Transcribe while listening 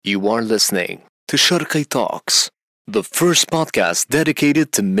You are listening to Sharqi Talks, the first podcast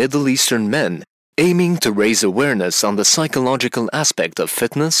dedicated to Middle Eastern men, aiming to raise awareness on the psychological aspect of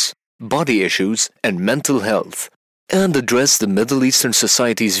fitness, body issues, and mental health, and address the Middle Eastern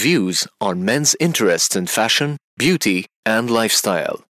society's views on men's interests in fashion, beauty, and lifestyle.